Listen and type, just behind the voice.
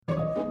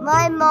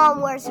My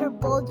mom wears her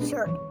bold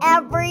shirt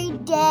every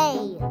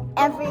day.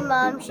 Every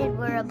mom should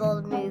wear a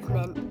bold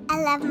movement. I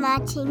love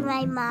matching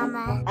my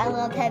mama. I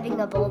love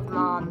having a bold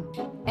mom.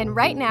 And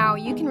right now,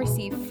 you can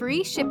receive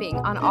free shipping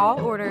on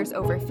all orders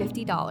over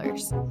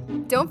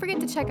 $50. Don't forget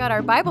to check out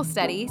our Bible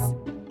studies.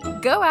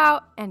 Go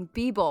out and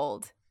be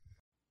bold.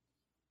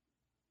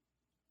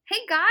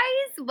 Hey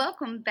guys,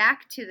 welcome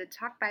back to the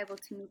Talk Bible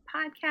to Me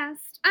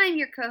podcast. I'm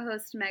your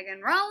co-host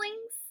Megan Rawlings.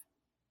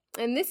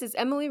 And this is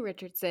Emily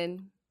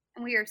Richardson.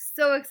 And we are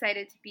so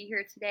excited to be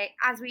here today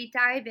as we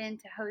dive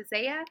into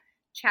Hosea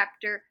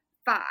chapter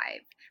 5.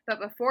 But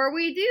before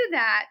we do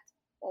that,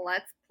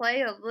 let's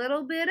play a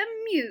little bit of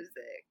music.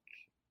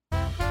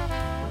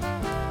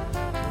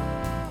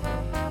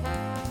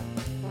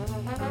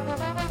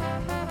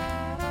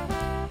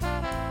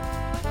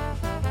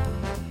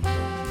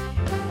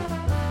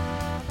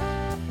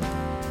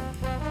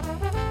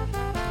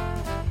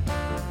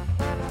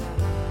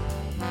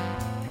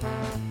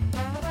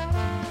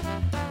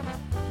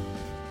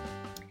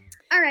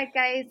 Alright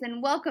guys,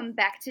 and welcome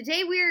back.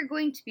 Today we are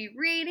going to be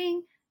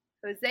reading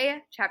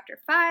Hosea chapter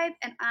 5,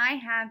 and I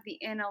have the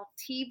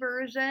NLT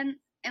version.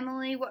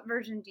 Emily, what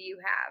version do you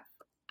have?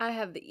 I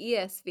have the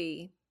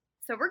ESV.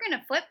 So we're going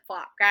to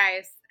flip-flop,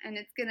 guys, and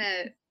it's going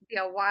to be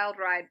a wild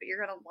ride, but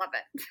you're going to love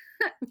it.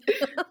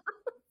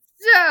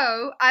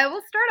 So I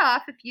will start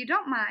off, if you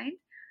don't mind,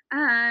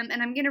 and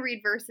I'm going to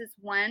read verses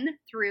 1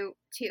 through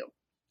 2.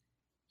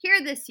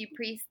 Hear this, you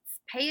priests.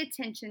 Pay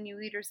attention, you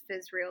leaders of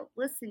Israel.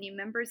 Listen, you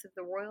members of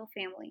the royal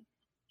family.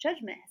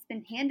 Judgment has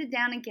been handed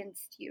down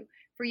against you,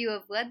 for you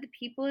have led the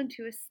people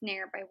into a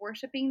snare by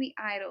worshiping the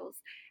idols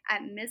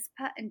at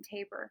Mizpah and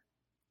Tabor.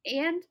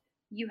 And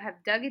you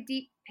have dug a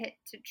deep pit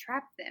to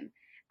trap them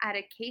at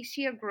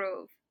Acacia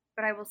Grove.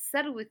 But I will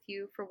settle with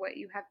you for what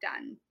you have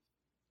done.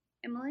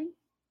 Emily,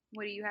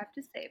 what do you have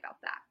to say about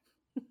that?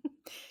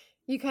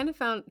 You kind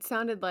of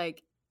sounded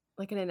like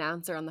an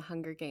announcer on the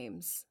Hunger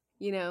Games.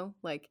 You know,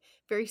 like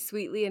very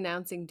sweetly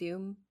announcing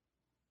doom.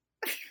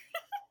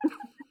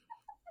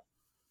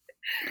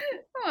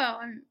 Well,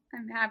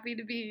 I'm happy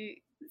to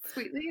be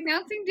sweetly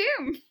announcing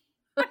doom.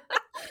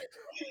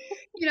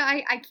 You know,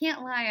 I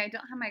can't lie. I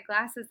don't have my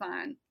glasses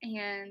on,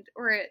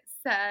 or it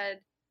said,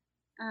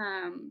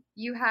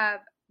 you have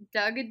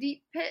dug a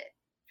deep pit.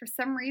 For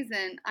some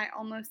reason, I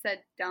almost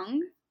said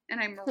dung, and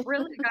I'm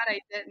really glad I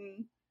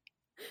didn't,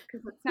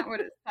 because that's not what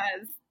it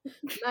says.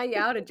 Now you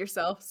outed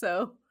yourself,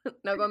 so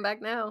no going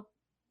back now.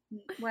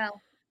 Well,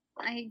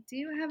 I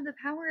do have the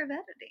power of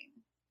editing.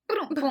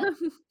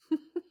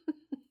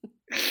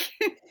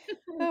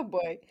 Oh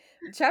boy.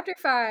 Chapter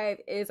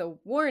 5 is a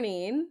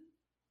warning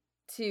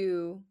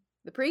to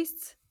the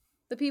priests,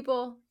 the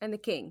people, and the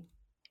king.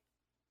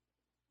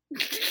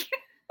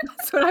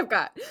 That's what I've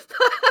got.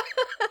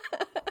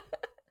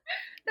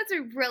 That's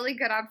a really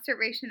good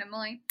observation,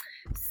 Emily.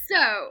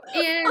 So,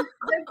 in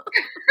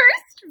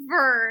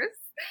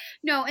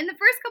the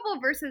first couple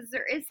of verses,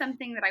 there is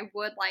something that I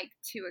would like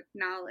to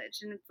acknowledge,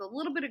 and it's a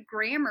little bit of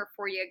grammar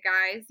for you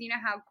guys. You know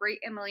how great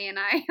Emily and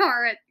I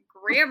are at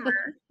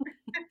grammar.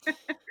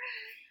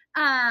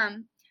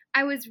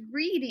 I was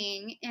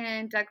reading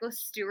in Douglas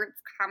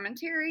Stewart's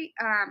commentary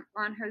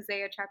on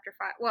Hosea chapter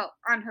 5. Well,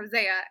 on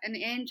Hosea, and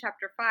in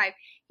chapter 5,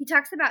 he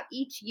talks about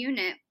each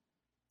unit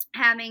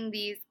having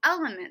these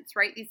elements,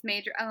 right? These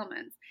major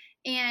elements.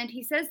 And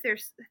he says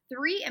there's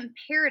 3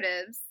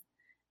 imperatives,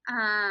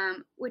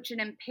 which an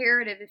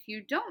imperative, if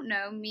you don't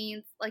know,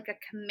 means like a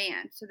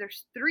command. So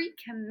there's 3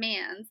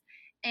 commands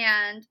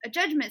and a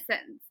judgment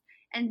sentence.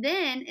 And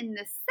then in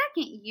the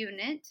second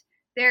unit,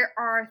 there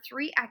are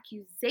 3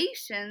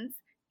 accusations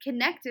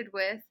connected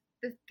with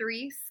the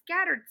 3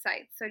 scattered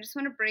sites. So I just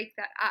want to break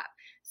that up.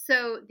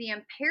 So the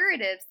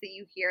imperatives that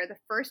you hear, the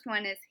first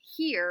one is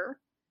here.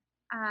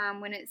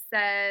 When it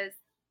says,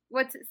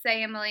 what's it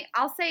say, Emily?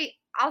 I'll say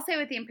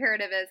what the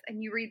imperative is,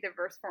 and you read the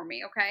verse for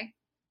me, okay?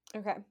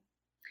 Okay.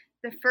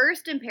 The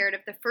first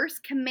imperative, the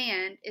first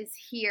command is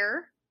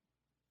hear.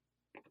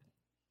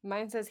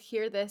 Mine says,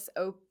 hear this,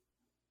 O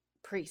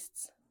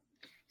priests.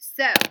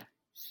 So,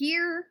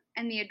 hear,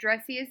 and the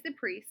addressee is the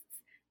priests.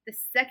 The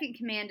second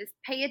command is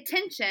pay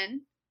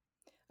attention.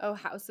 O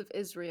house of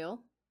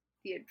Israel.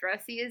 The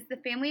addressee is the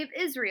family of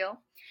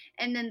Israel.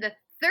 And then the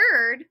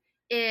third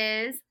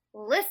is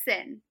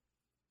listen.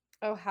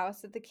 O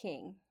house of the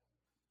king.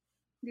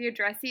 The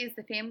addressee is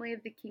the family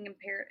of the king the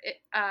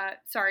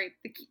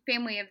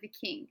family of the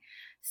king.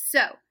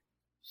 So,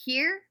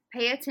 hear,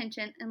 pay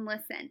attention, and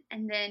listen.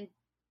 And then,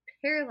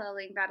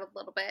 paralleling that a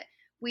little bit,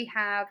 we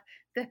have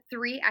the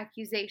 3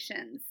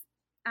 accusations.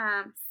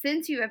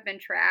 Since you have been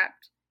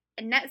trapped,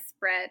 a net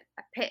spread,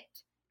 a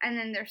pit. And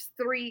then there's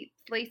 3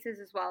 places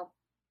as well.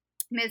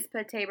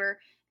 Mizpah, Tabor,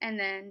 and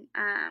then,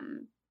 I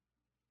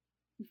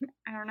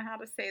don't know how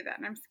to say that,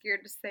 and I'm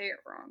scared to say it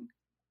wrong.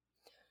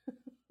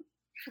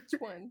 Which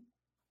one?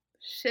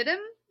 Shittim?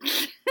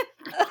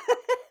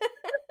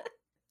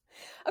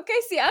 Okay,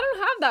 see, I don't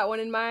have that one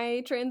in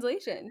my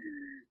translation.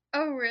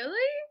 Oh, really?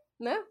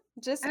 No, I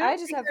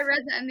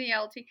read that in the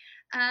LT.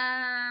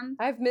 I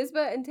have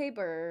Mizpah and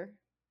Tabor.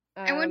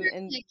 I wonder if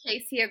And he had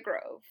Casey a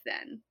Grove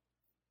then.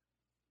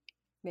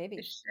 maybe.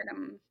 Just shit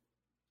him.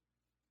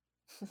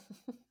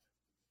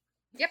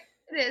 Yep,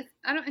 it is.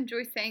 I don't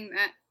enjoy saying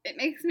that. It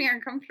makes me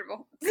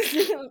uncomfortable.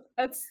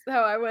 That's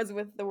how I was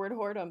with the word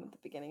whoredom at the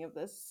beginning of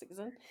this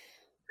season.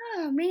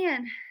 Oh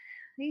man,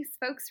 these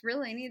folks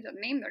really need to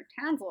name their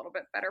towns a little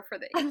bit better for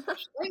the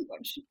English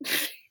language.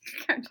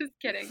 I'm just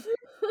kidding.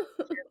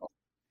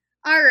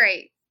 All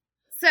right.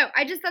 So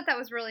I just thought that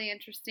was really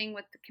interesting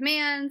with the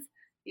commands,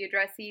 the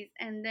addressees,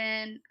 and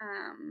then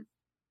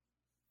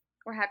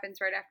what happens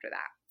right after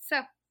that. So,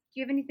 do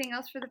you have anything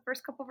else for the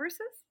first couple verses?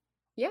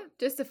 Yeah,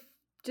 just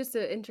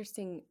an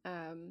interesting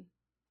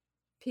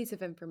piece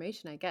of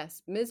information, I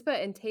guess. Mizpah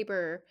and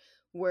Tabor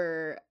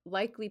were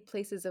likely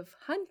places of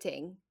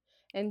hunting.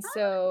 And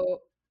so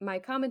my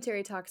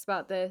commentary talks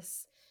about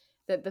this,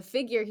 that the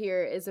figure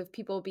here is of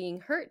people being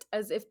hurt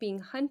as if being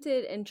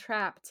hunted and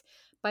trapped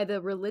by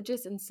the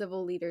religious and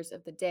civil leaders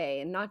of the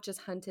day, and not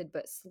just hunted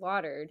but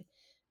slaughtered,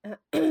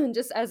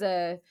 just as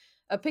a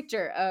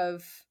picture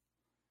of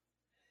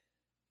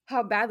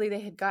how badly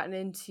they had gotten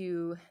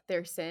into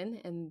their sin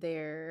and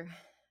their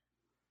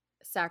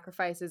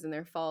sacrifices and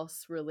their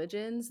false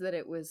religions, that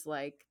it was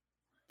like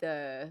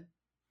the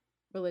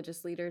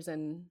religious leaders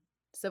and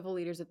civil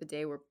leaders of the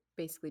day were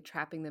basically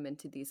trapping them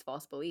into these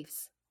false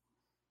beliefs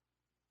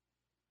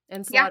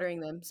and Yeah.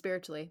 slaughtering them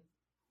spiritually.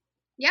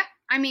 Yeah.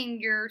 I mean,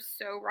 you're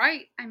so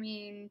right. I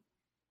mean,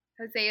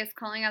 Hosea is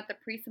calling out the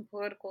priests and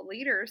political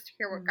leaders to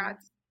hear what Mm-hmm.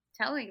 God's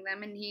telling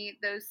them, and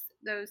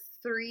those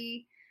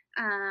three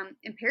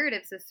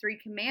imperatives, those three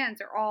commands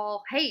are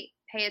all, hey,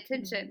 pay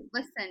attention,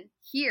 listen,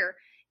 hear.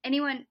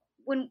 Anyone,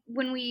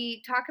 when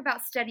we talk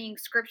about studying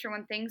scripture,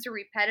 when things are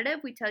repetitive,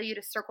 we tell you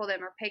to circle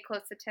them or pay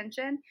close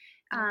attention.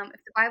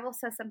 If the Bible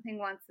says something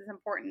once, is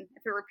important.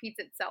 If it repeats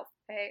itself,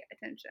 pay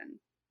attention.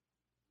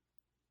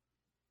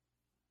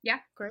 Yeah.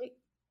 Great.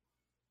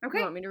 Okay.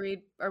 You want me to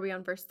read? Are we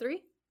on verse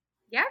 3?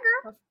 Yeah,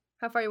 girl.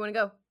 How far you want to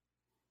go?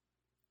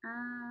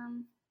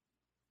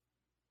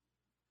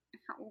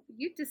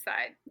 You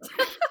decide.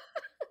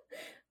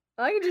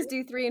 I can just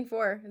do 3 and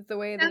 4. It's the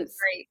way that Sounds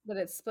great.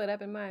 it's split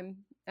up in mine.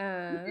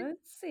 Okay.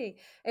 Let's see.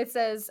 It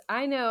says,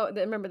 I know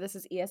that, remember, this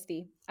is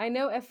ESV. I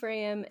know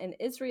Ephraim and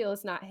Israel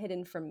is not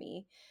hidden from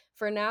me.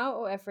 For now,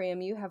 O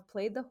Ephraim, you have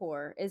played the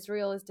whore.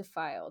 Israel is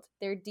defiled.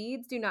 Their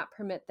deeds do not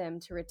permit them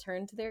to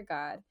return to their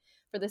God.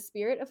 For the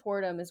spirit of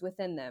whoredom is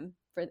within them,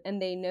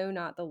 and they know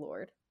not the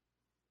Lord.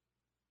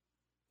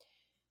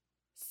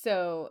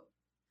 So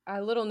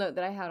a little note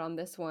that I had on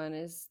this one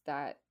is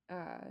that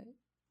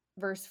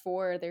verse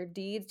 4, their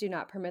deeds do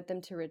not permit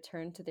them to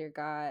return to their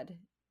God.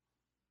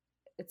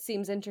 It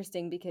seems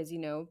interesting because,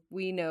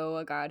 we know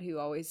a God who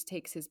always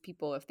takes his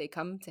people if they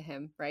come to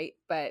him, right?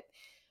 But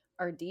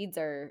our deeds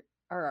are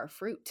our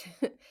fruit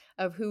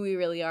of who we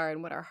really are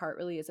and what our heart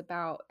really is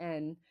about.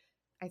 And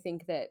I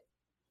think that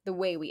the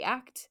way we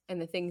act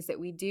and the things that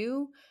we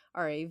do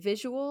are a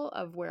visual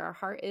of where our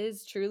heart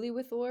is truly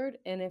with the Lord.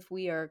 And if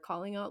we are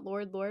calling out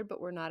Lord, Lord, but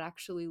we're not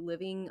actually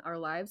living our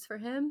lives for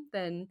him,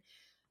 then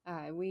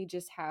we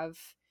just have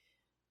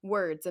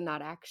words and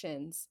not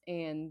actions.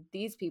 And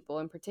these people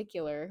in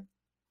particular,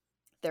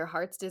 their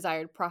hearts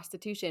desired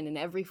prostitution in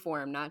every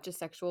form, not just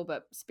sexual,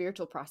 but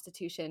spiritual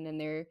prostitution. And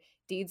their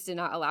deeds did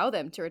not allow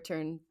them to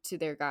return to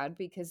their God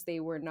because they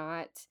were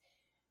not,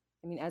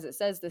 as it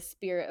says, the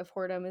spirit of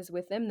whoredom is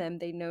within them.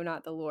 They know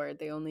not the Lord.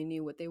 They only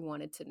knew what they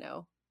wanted to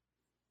know.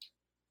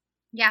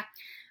 Yeah.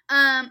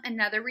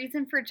 Another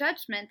reason for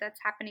judgment that's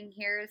happening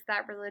here is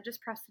that religious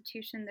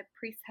prostitution, the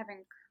priests have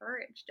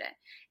encouraged it.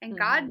 And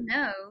God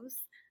knows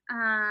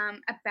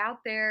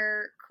about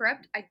their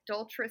corrupt,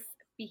 adulterous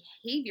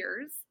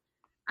behaviors.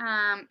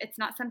 It's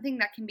not something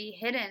that can be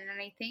hidden.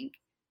 And I think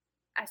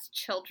as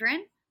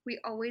children, we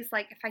always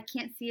if I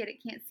can't see it,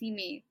 it can't see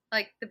me.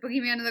 Like the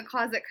boogeyman in the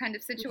closet kind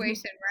of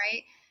situation,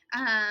 right?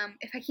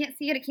 If I can't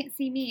see it, it can't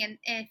see me. And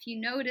if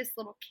you notice,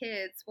 little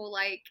kids will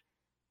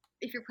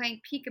if you're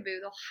playing peekaboo,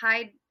 they'll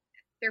hide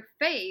their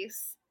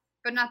face,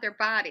 but not their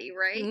body,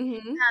 right?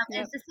 Yep.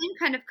 It's the same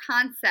kind of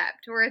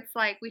concept where it's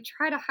we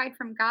try to hide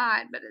from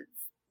God, but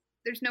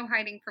there's no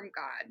hiding from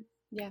God.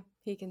 Yeah,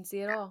 he can see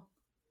it all.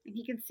 And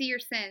he can see your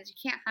sins.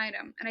 You can't hide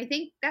them. And I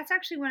think that's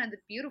actually one of the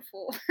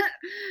beautiful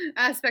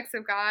aspects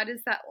of God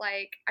is that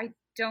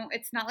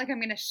it's not like I'm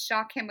going to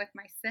shock him with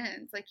my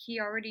sins. He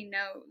already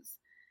knows.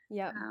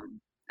 Yeah.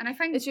 And I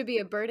find it should be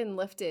a burden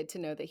lifted to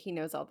know that he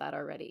knows all that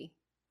already.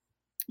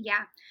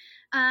 Yeah.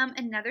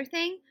 Another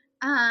thing,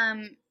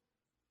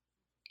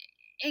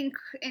 in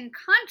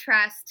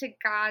contrast to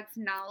God's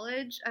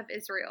knowledge of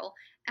Israel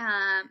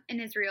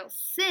and Israel's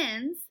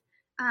sins,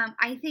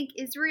 I think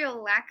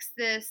Israel lacks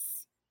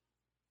this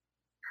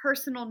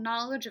personal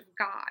knowledge of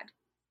God.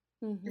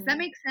 Does that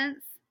make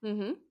sense?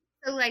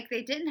 So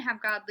they didn't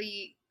have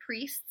godly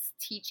priests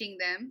teaching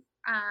them.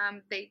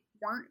 They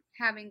weren't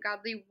having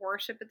godly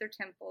worship at their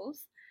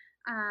temples.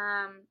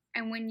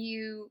 And when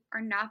you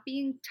are not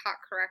being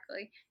taught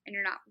correctly and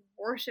you're not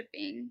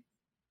worshiping,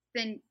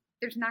 then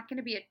there's not going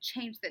to be a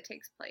change that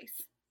takes place.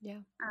 Yeah.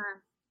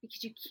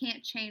 Because you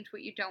can't change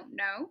what you don't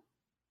know.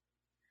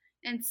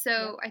 And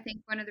so I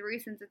think one of the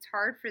reasons it's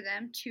hard for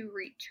them to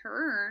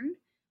return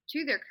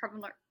to their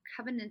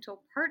covenantal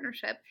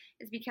partnership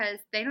is because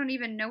they don't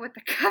even know what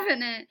the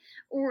covenant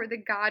or the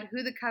God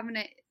who the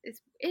covenant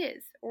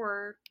is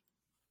or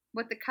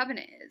what the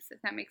covenant is,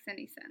 if that makes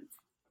any sense.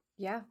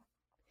 Yeah.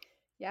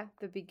 Yeah.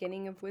 The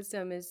beginning of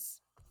wisdom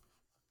is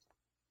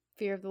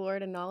fear of the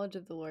Lord and knowledge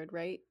of the Lord,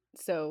 right?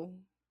 So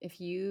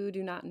if you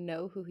do not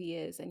know who he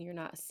is and you're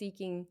not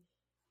seeking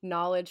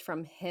knowledge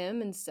from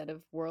him instead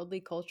of worldly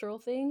cultural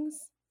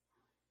things,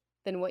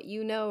 then what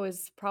you know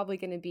is probably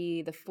going to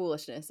be the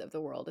foolishness of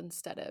the world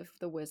instead of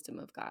the wisdom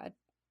of God.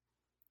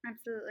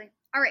 Absolutely.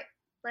 All right,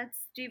 let's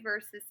do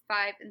verses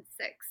 5 and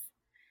 6.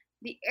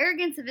 The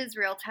arrogance of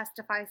Israel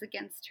testifies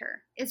against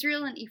her.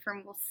 Israel and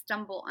Ephraim will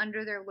stumble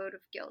under their load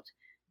of guilt.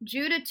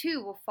 Judah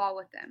too will fall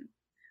with them.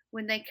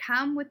 When they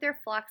come with their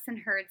flocks and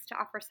herds to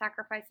offer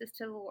sacrifices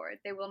to the Lord,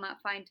 they will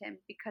not find him,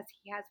 because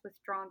he has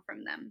withdrawn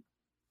from them.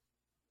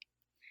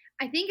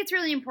 I think it's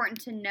really important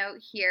to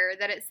note here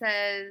that it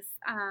says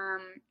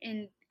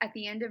at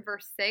the end of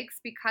verse 6,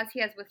 because he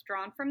has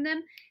withdrawn from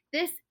them.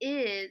 This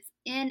is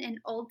in an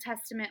Old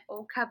Testament,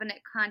 Old Covenant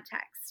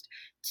context.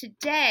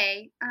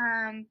 Today,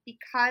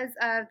 because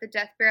of the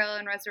death, burial,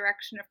 and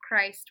resurrection of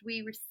Christ,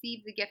 we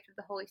receive the gift of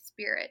the Holy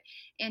Spirit,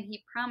 and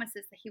he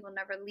promises that he will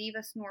never leave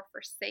us nor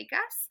forsake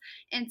us.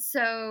 And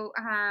so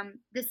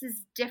this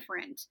is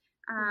different.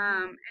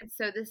 And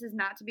so this is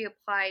not to be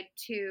applied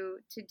to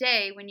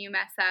today when you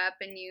mess up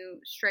and you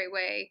stray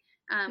away,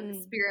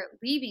 the Spirit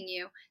leaving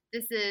you.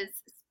 This is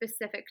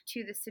specific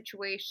to the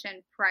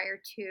situation prior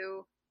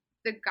to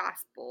the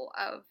gospel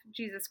of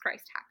Jesus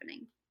Christ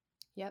happening.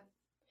 Yep.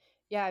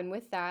 Yeah, and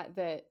with that,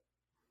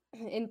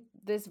 in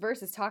this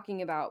verse is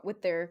talking about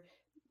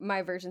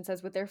my version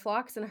says, with their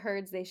flocks and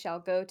herds they shall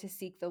go to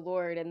seek the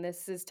Lord. And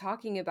this is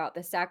talking about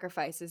the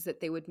sacrifices that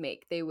they would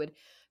make. They would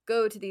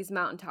go to these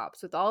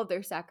mountaintops with all of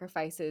their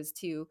sacrifices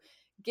to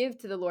give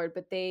to the Lord,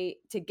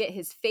 to get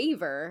his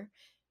favor,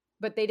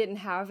 but they didn't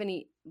have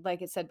any,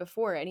 like it said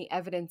before, any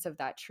evidence of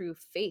that true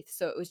faith.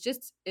 So it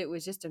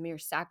was just a mere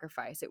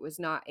sacrifice. It was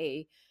not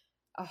a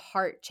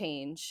heart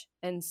change.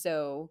 And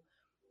so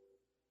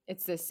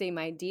it's the same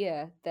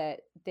idea that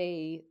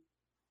they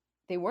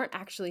weren't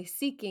actually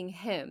seeking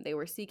him. They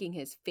were seeking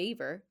his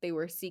favor. They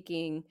were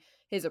seeking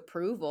his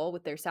approval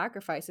with their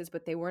sacrifices,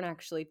 but they weren't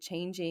actually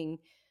changing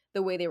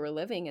the way they were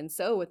living. And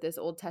so with this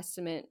Old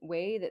Testament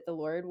way that the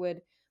Lord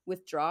would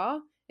withdraw,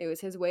 it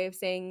was his way of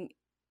saying,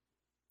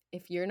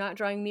 if you're not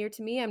drawing near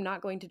to me, I'm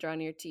not going to draw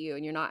near to you.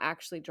 And you're not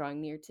actually drawing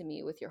near to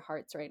me with your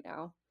hearts right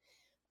now.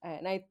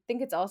 And I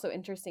think it's also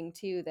interesting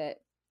too that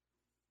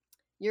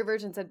your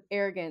version said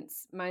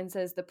arrogance. Mine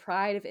says the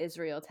pride of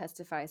Israel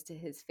testifies to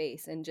his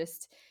face. And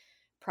just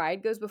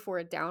pride goes before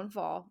a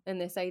downfall.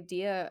 And this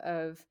idea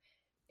of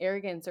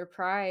arrogance or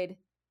pride,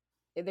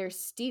 they're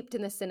steeped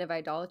in the sin of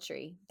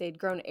idolatry. They'd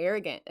grown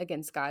arrogant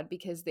against God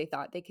because they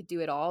thought they could do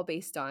it all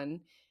based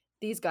on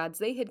these gods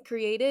they had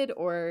created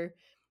or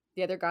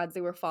the other gods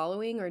they were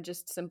following or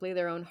just simply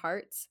their own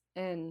hearts.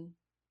 And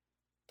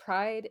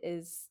pride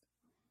it's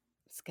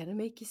going to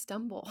make you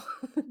stumble.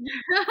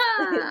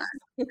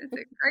 It's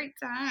a great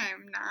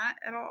time. Not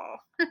at all.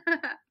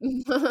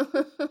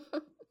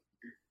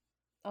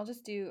 I'll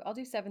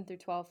do 7 through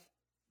 12.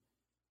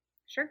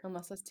 Sure.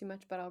 Unless that's too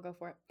much, but I'll go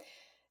for it.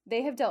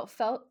 They have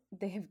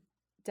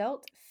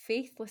dealt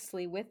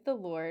faithlessly with the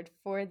Lord,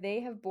 for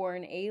they have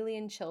borne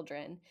alien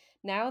children.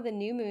 Now the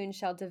new moon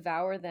shall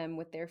devour them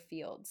with their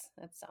fields.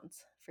 That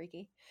sounds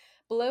freaky.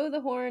 Blow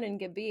the horn in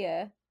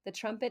Gibeah, the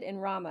trumpet in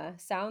Ramah,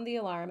 sound the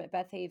alarm at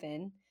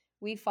Bethaven.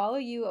 We follow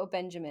you, O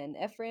Benjamin.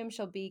 Ephraim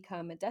shall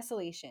become a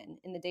desolation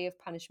in the day of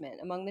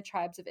punishment among the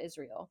tribes of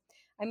Israel.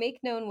 I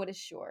make known what is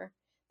sure.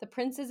 The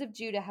princes of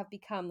Judah have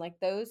become like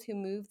those who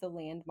move the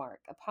landmark.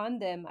 Upon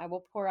them I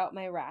will pour out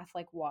my wrath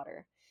like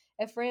water.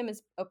 Ephraim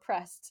is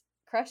oppressed,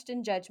 crushed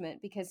in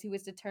judgment, because he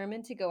was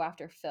determined to go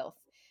after filth.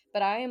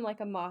 But I am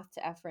like a moth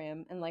to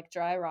Ephraim and like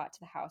dry rot to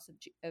the house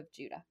of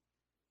Judah.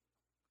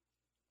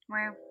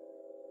 Wow.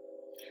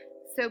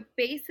 So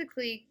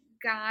basically,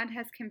 God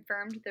has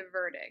confirmed the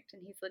verdict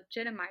and he's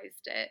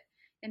legitimized it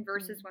in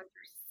verses 1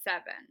 through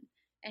 7.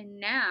 And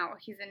now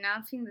he's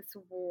announcing this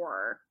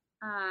war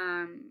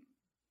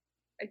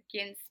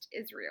against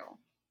Israel.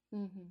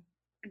 Mm-hmm.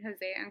 And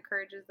Hosea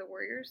encourages the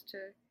warriors to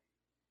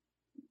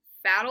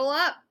saddle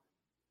up.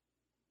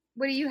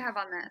 What do you have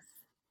on this?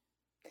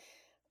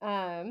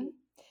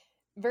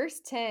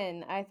 Verse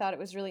 10, I thought it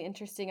was really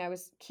interesting. I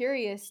was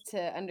curious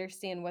to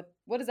understand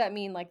what does that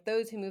mean? Like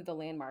those who move the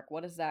landmark,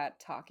 what is that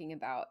talking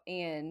about?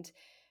 And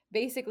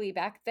basically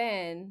back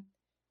then,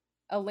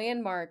 a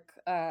landmark,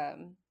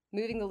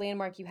 moving the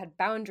landmark, you had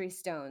boundary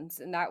stones,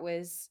 and that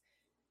was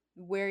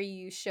where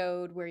you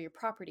showed where your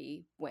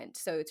property went.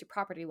 So it's your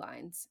property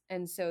lines.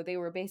 And so they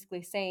were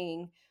basically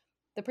saying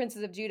the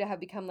princes of Judah have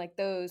become like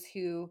those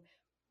who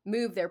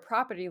move their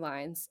property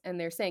lines, and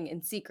they're saying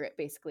in secret,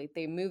 basically.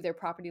 They move their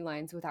property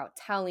lines without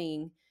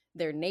telling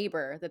their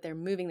neighbor that they're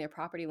moving their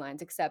property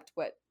lines, except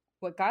what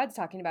what God's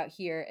talking about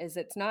here is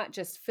it's not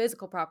just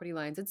physical property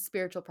lines, it's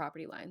spiritual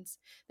property lines.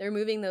 They're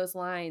moving those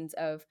lines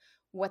of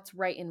what's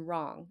right and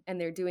wrong,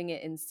 and they're doing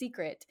it in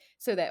secret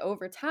so that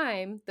over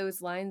time,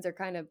 those lines are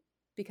kind of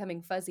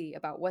becoming fuzzy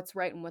about what's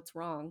right and what's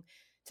wrong,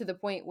 to the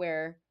point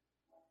where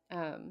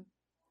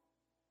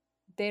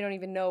they don't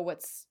even know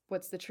what's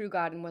the true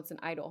God and what's an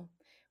idol,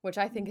 which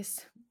I think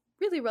is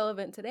really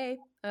relevant today.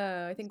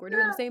 I think we're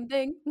doing the same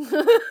thing.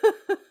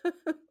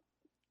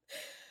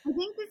 I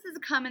think this is a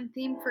common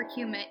theme for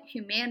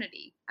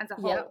humanity as a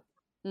Yep.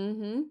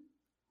 whole.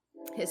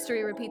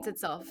 History repeats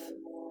itself.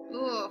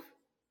 Oof,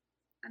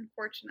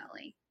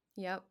 unfortunately.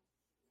 Yep.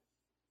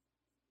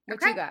 What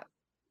Okay. you got?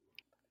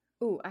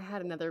 Ooh, I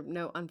had another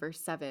note on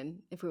verse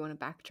 7 if we want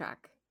to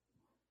backtrack.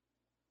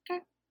 Okay.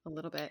 A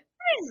little bit.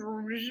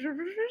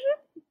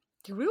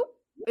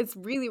 It's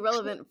really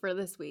relevant for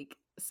this week.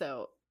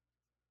 So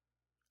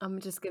I'm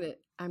gonna just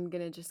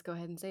go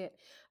ahead and say it.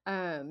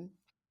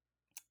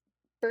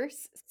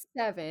 Verse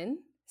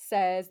 7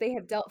 says, they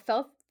have dealt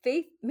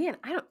faith. Man,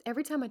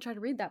 every time I try to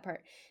read that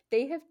part,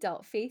 they have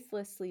dealt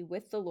faithlessly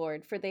with the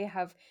Lord, for they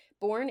have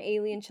borne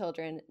alien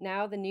children.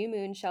 Now the new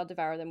moon shall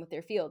devour them with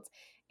their fields.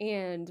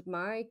 And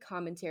my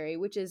commentary,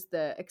 which is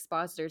the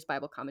Expositor's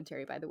Bible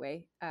commentary, by the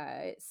way,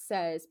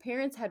 says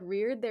parents had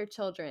reared their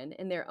children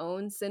in their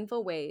own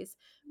sinful ways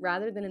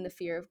rather than in the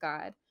fear of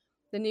God.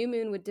 The new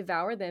moon would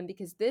devour them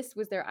because this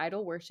was their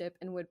idol worship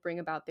and would bring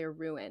about their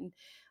ruin.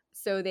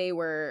 So they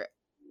were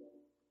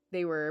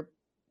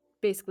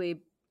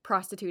basically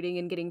prostituting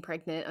and getting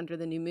pregnant under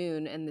the new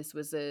moon, and this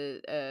was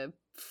a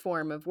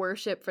form of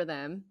worship for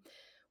them,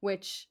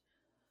 which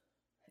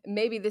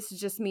maybe this is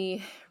just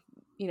me,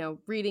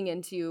 reading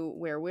into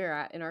where we're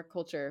at in our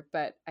culture,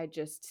 but I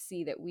just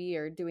see that we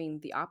are doing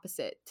the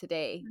opposite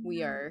today. Mm-hmm.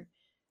 We are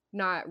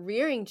not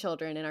rearing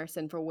children in our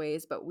sinful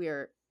ways, but we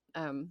are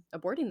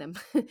aborting them.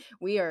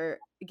 We are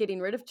getting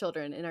rid of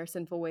children in our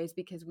sinful ways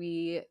because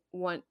we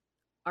want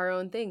our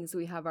own things.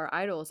 We have our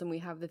idols and we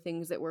have the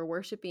things that we're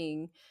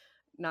worshiping,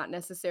 not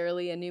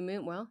necessarily a new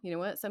moon. Well, you know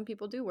what? Some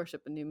people do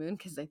worship a new moon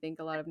because I think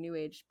a lot of new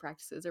age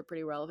practices are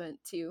pretty relevant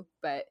too.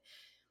 But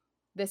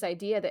this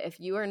idea that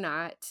if you are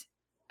not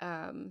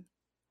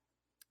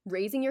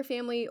raising your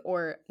family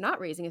or not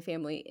raising a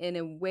family in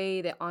a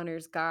way that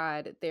honors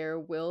God, there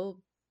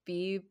will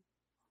be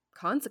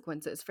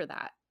consequences for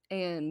that.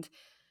 And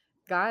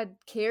God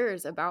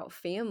cares about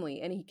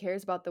family, and he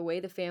cares about the way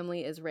the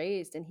family is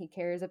raised, and he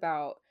cares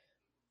about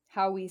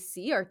how we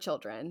see our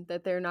children,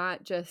 that they're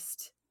not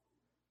just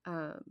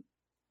a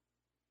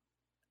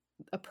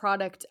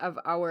product of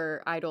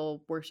our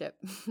idol worship.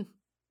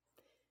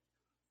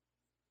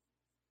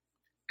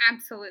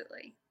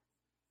 Absolutely.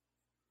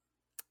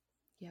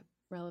 Yep,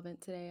 relevant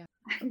today.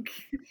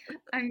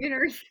 I'm going to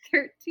read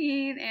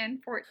 13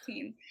 and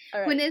 14. All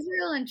right. When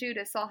Israel and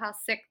Judah saw how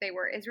sick they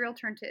were, Israel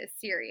turned to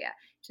Assyria,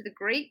 to the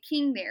great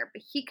king there,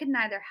 but he could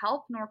neither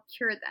help nor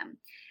cure them.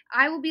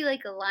 I will be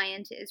like a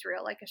lion to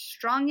Israel, like a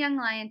strong young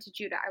lion to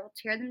Judah. I will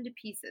tear them to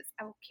pieces.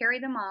 I will carry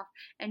them off,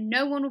 and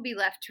no one will be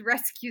left to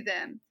rescue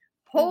them.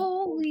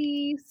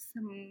 Holy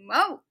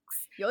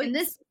smokes. Yikes. In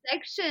this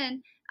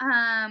section,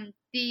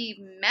 the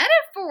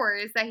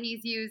metaphors that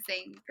he's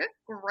using, good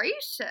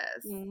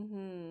gracious.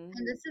 Mm-hmm.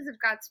 And this is of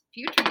God's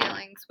future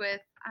dealings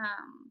with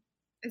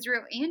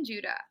Israel and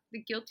Judah,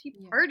 the guilty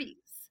parties.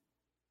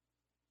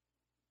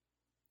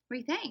 What do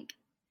you think?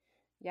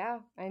 Yeah,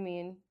 I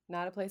mean,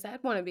 not a place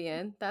I'd want to be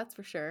in, that's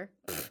for sure.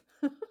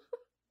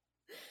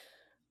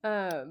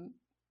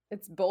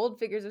 It's bold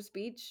figures of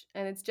speech,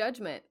 and it's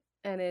judgment,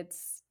 and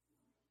it's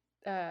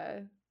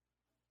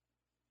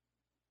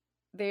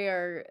they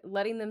are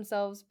letting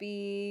themselves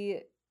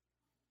be,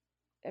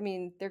 I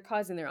mean, they're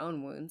causing their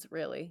own wounds,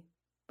 really,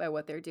 by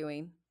what they're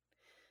doing.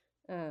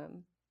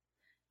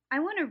 I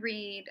want to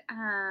read,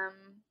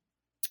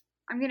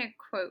 I'm going to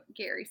quote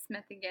Gary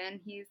Smith again.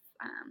 He's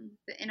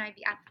the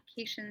NIV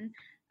application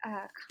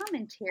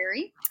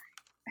commentary.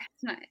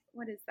 It's not,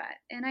 what is that?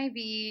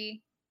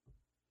 NIV,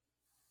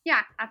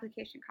 yeah,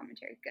 application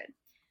commentary, good.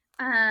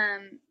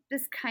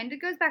 This kind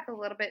of goes back a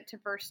little bit to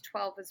verse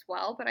 12 as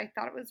well, but I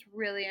thought it was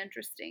really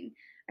interesting.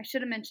 I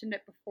should have mentioned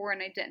it before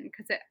and I didn't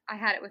because I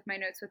had it with my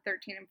notes with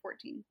 13 and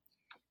 14.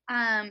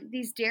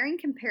 These daring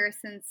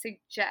comparisons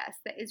suggest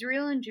that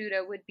Israel and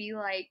Judah would be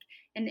like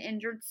an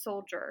injured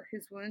soldier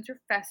whose wounds are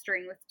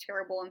festering with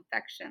terrible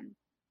infection.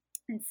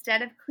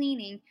 Instead of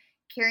cleaning,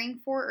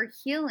 caring for, or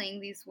healing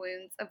these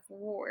wounds of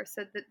war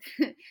so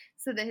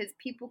that his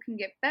people can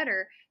get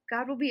better,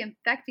 God will be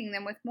infecting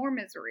them with more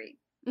misery.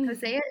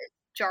 Hosea is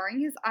jarring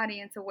his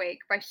audience awake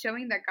by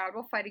showing that God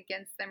will fight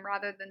against them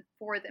rather than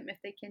for them if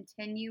they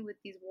continue with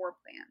these war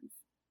plans.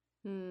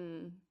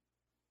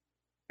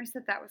 I just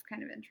thought that was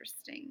kind of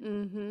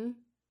interesting.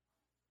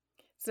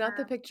 It's not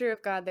the picture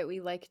of God that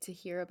we like to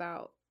hear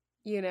about,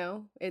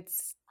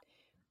 it's,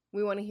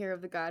 we want to hear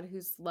of the God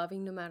who's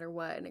loving no matter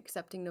what and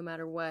accepting no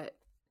matter what,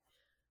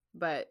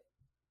 but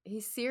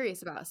he's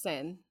serious about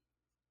sin.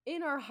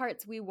 In our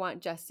hearts, we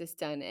want justice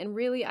done. And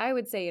really, I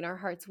would say in our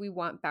hearts, we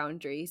want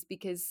boundaries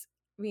because,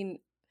 I mean,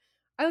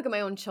 I look at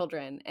my own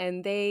children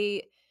and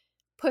they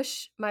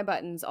push my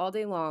buttons all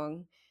day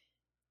long.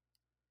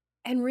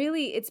 And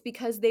really, it's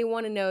because they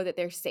want to know that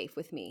they're safe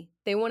with me.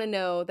 They want to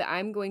know that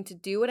I'm going to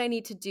do what I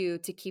need to do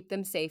to keep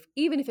them safe,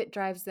 even if it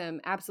drives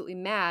them absolutely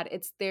mad.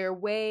 It's their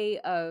way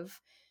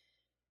of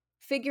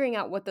figuring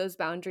out what those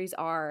boundaries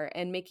are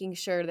and making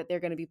sure that they're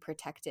going to be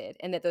protected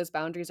and that those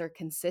boundaries are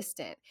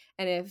consistent.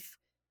 And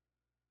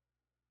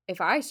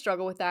if I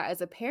struggle with that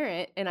as a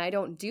parent and I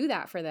don't do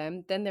that for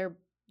them, then they're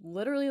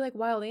literally like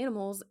wild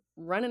animals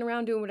running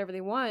around doing whatever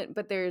they want,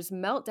 but there's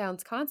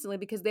meltdowns constantly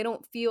because they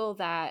don't feel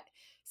that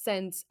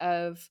sense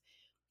of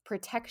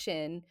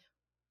protection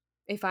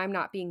if I'm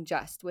not being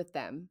just with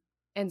them.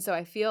 And so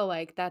I feel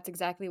like that's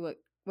exactly what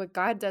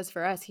God does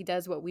for us. He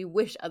does what we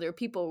wish other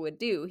people would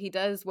do. He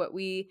does what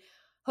we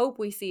hope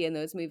we see in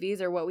those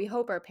movies or what we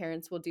hope our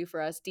parents will do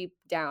for us deep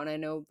down. I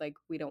know like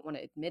we don't want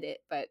to admit it,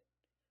 but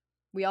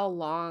we all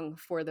long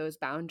for those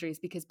boundaries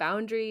because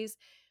boundaries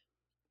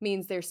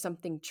means there's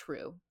something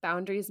true.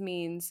 Boundaries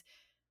means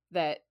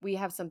that we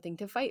have something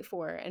to fight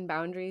for, and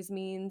boundaries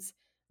means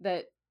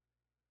that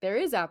there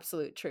is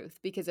absolute truth,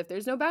 because if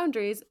there's no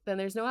boundaries, then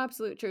there's no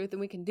absolute truth and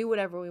we can do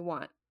whatever we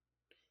want.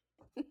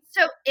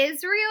 So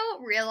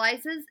Israel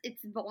realizes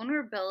its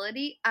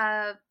vulnerability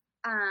of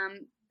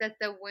that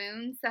the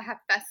wounds that have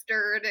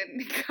festered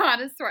and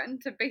God is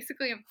threatened to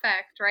basically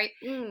infect, right?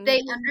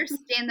 They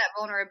understand that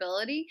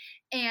vulnerability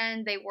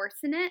and they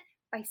worsen it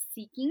by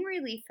seeking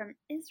relief from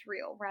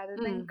Israel rather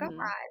than God.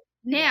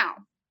 Now,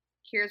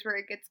 here's where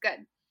it gets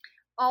good.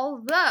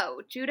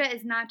 Although Judah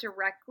is not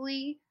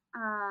directly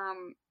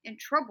in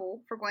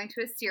trouble for going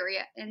to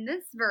Assyria in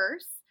this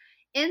verse,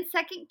 in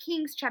 2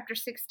 Kings chapter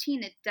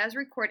 16, it does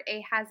record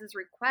Ahaz's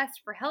request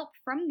for help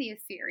from the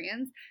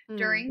Assyrians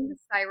during the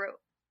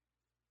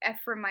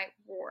Syro-Ephraimite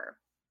War.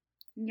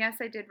 And yes,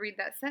 I did read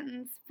that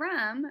sentence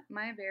from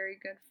my very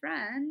good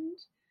friend,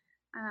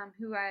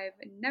 who I've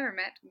never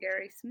met,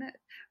 Gary Smith.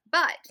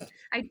 But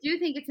I do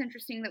think it's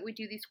interesting that we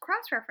do these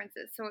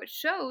cross-references. So it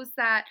shows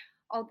that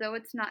although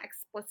it's not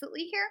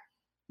explicitly here,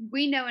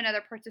 we know in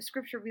other parts of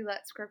Scripture, we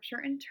let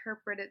Scripture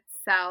interpret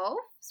itself.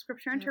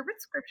 Scripture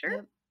interprets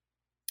Scripture.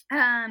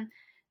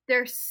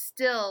 They're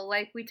still,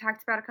 like we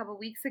talked about a couple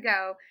weeks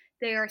ago,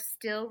 they are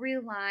still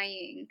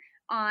relying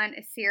on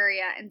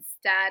Assyria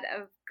instead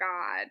of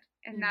God.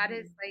 And that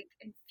is like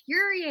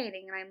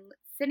infuriating. And I'm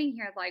sitting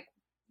here like,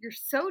 you're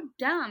so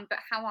dumb, but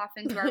how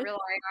often do I rely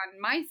on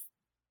my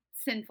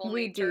sinful nature?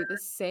 We do the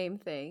same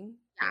thing.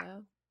 Yeah.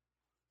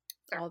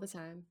 So, all the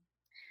time.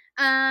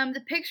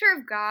 The picture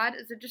of God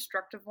is a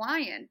destructive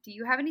lion. Do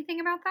you have anything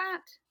about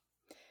that?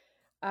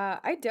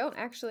 I don't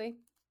actually.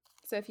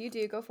 So if you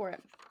do, go for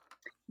it.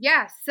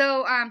 Yeah.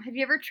 So have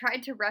you ever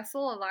tried to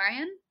wrestle a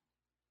lion?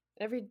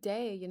 Every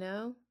day, you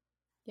know?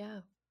 Yeah.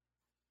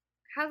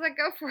 How's that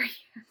go for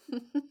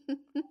you?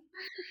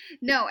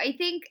 No, I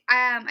think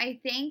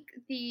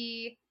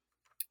the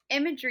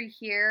imagery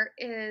here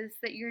is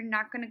that you're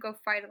not going to go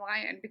fight a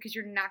lion because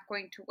you're not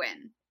going to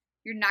win.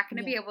 You're not going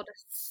to be able to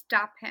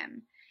stop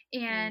him.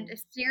 And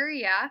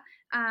Assyria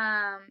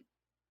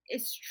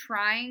is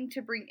trying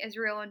to bring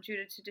Israel and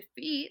Judah to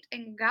defeat,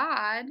 and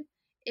God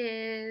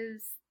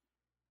is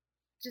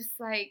just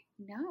like,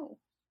 no.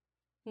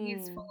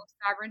 He's full of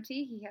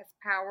sovereignty. He has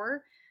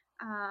power.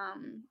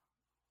 And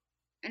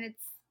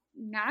it's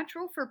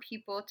natural for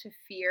people to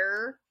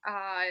fear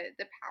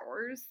the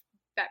powers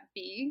that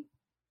be,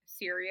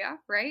 Syria,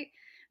 right?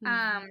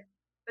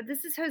 But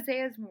this is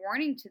Hosea's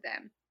warning to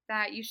them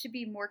that you should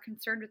be more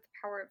concerned with the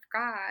power of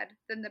God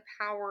than the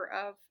power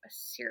of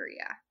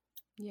Assyria.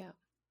 Yeah.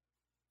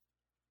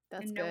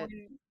 That's and good.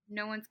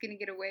 No one's going to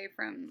get away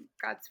from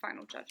God's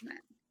final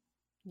judgment.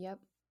 Yep.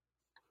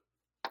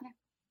 Yeah.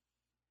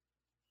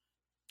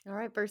 All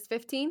right, verse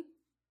 15.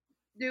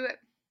 Do it.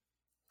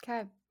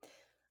 Okay.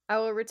 I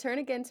will return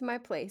again to my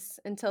place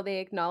until they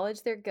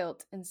acknowledge their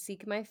guilt and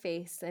seek my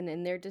face, and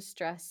in their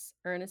distress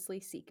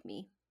earnestly seek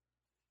me.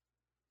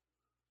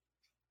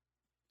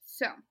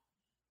 So,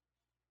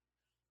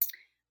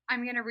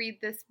 I'm going to read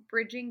this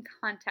bridging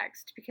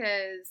context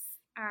because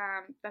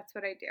that's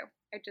what I do.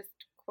 I just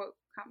quote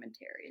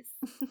commentaries,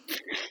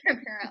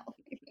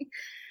 apparently.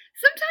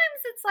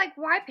 Sometimes it's like,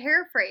 why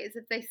paraphrase?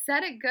 If they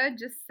said it good,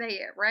 just say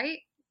it, right?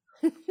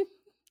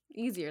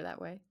 Easier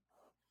that way.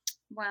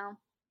 Well,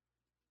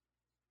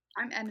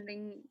 I'm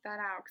editing that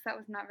out because that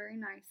was not very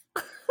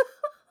nice.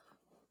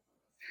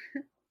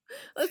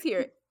 Let's hear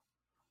it.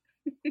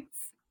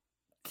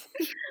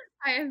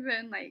 I have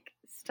been like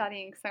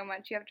studying so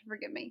much. You have to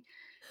forgive me.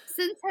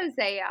 Since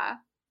Hosea,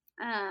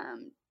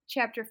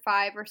 chapter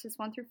 5, verses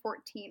 1 through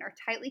 14 are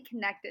tightly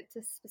connected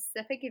to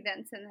specific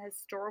events in the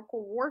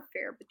historical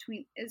warfare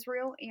between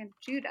Israel and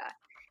Judah,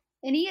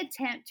 any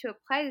attempt to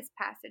apply this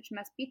passage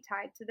must be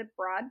tied to the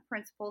broad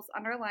principles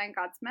underlying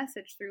God's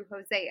message through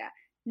Hosea,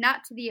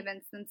 not to the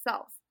events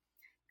themselves.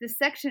 This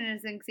section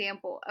is an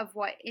example of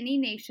what any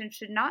nation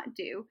should not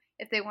do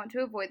if they want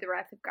to avoid the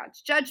wrath of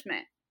God's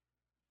judgment,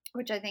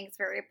 which I think is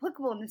very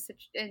applicable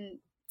in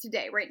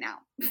today, right now,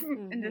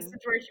 in this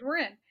situation we're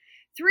in.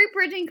 3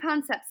 bridging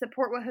concepts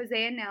support what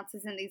Hosea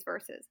announces in these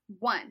verses.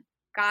 1,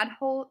 God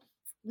holds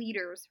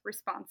leaders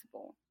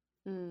responsible.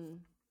 2,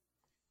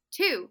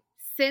 2,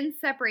 sin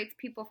separates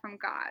people from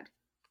God.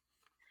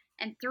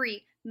 And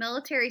 3,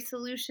 military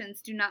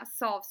solutions do not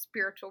solve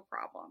spiritual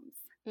problems.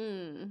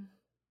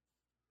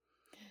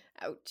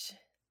 Ouch.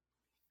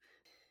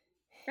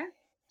 Okay.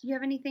 Do you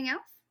have anything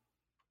else?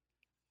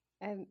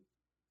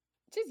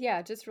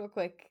 Just real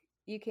quick,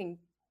 you can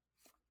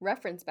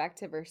reference back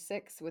to verse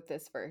 6 with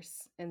this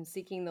verse and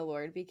seeking the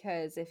Lord,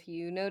 because if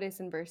you notice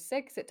in verse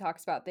 6, it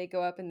talks about they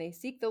go up and they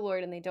seek the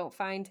Lord and they don't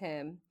find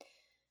him.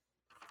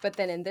 But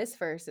then in this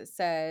verse, it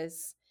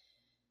says,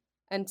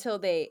 until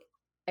they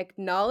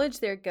acknowledge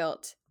their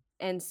guilt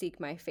and seek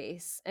my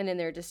face, and in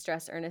their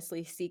distress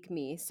earnestly seek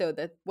me. So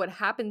that what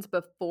happens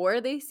before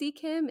they seek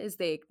him is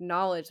they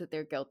acknowledge that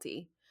they're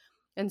guilty.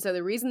 And so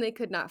the reason they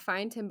could not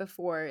find him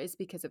before is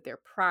because of their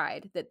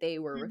pride, that they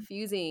were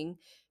refusing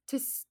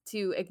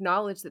to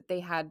acknowledge that they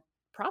had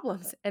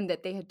problems and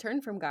that they had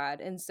turned from God.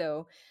 And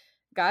so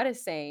God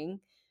is saying,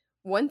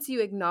 once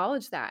you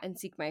acknowledge that and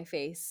seek my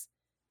face,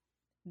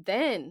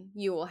 then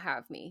you will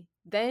have me.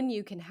 Then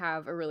you can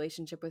have a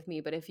relationship with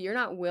me. But if you're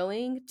not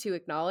willing to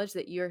acknowledge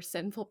that you're a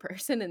sinful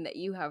person and that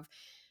you have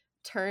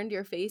turned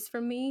your face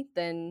from me,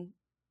 then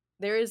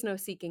there is no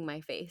seeking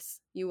my face.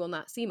 You will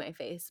not see my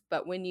face.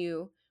 But when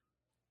you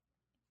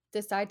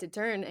decide to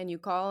turn and you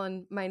call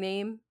on my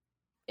name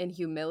in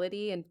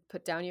humility and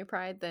put down your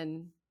pride,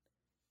 then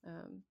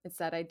it's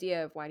that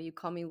idea of, why do you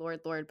call me Lord,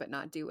 Lord, but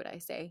not do what I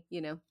say,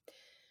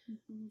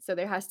 So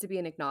there has to be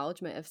an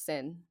acknowledgement of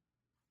sin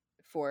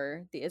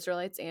for the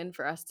Israelites and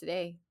for us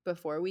today.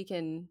 Before we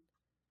can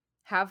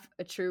have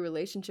a true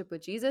relationship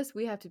with Jesus,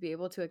 we have to be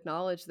able to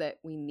acknowledge that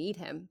we need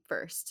him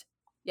first.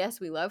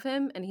 Yes, we love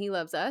him and he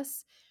loves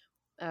us.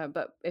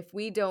 But if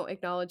we don't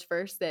acknowledge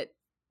first that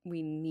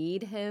we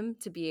need him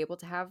to be able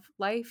to have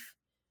life,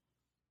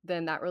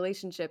 then that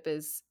relationship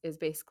is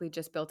basically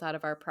just built out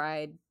of our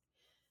pride,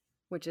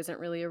 which isn't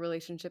really a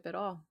relationship at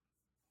all.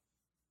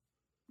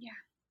 Yeah.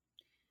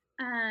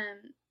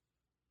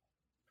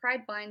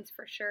 Pride blinds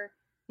for sure.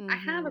 I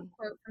have a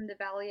quote from the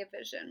Valley of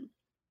Vision.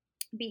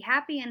 Be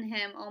happy in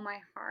him, O my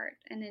heart,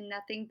 and in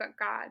nothing but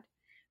God.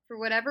 For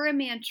whatever a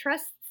man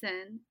trusts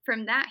in,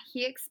 from that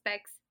he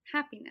expects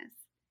happiness.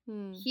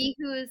 He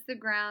who is the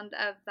ground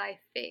of thy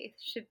faith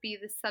should be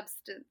the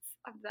substance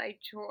of thy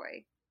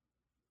joy.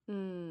 I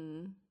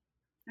don't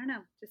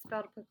know, just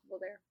felt applicable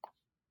there.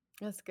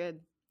 That's good.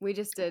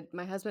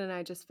 My husband and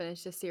I just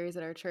finished a series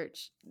at our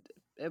church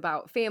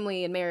about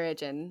family and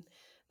marriage, and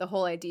the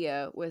whole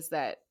idea was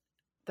that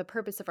the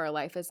purpose of our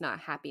life is not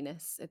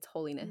happiness, it's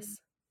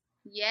holiness.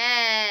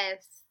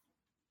 Yes.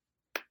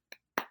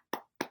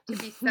 To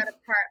be set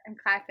apart and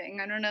clapping.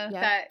 I don't know if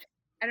that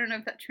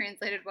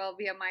translated well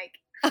via mic.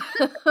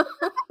 I love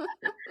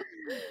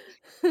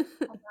it.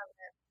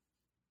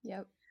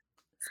 Yep.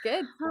 It's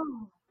good.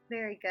 Oh,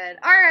 very good.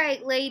 All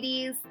right,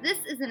 ladies.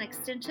 This is an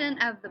extension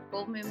of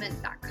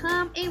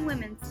theboldmovement.com, a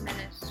women's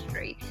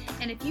ministry.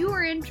 And if you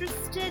are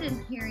interested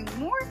in hearing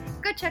more,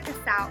 go check us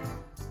out.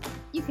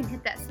 You can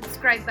hit that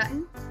subscribe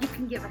button. You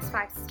can give us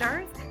 5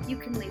 stars. You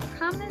can leave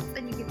comments,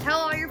 and you can tell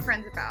all your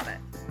friends about it.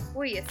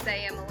 What do you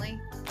say, Emily?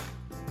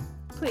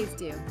 Please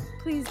do.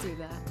 Please do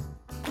that.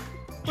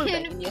 We're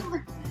begging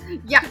you.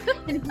 Yeah.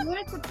 And if you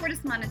want to support us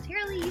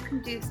monetarily, you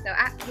can do so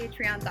at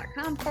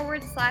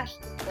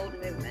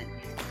patreon.com/theboldmovement.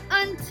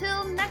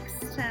 Until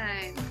next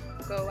time,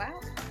 go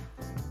out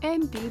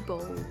and be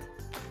bold.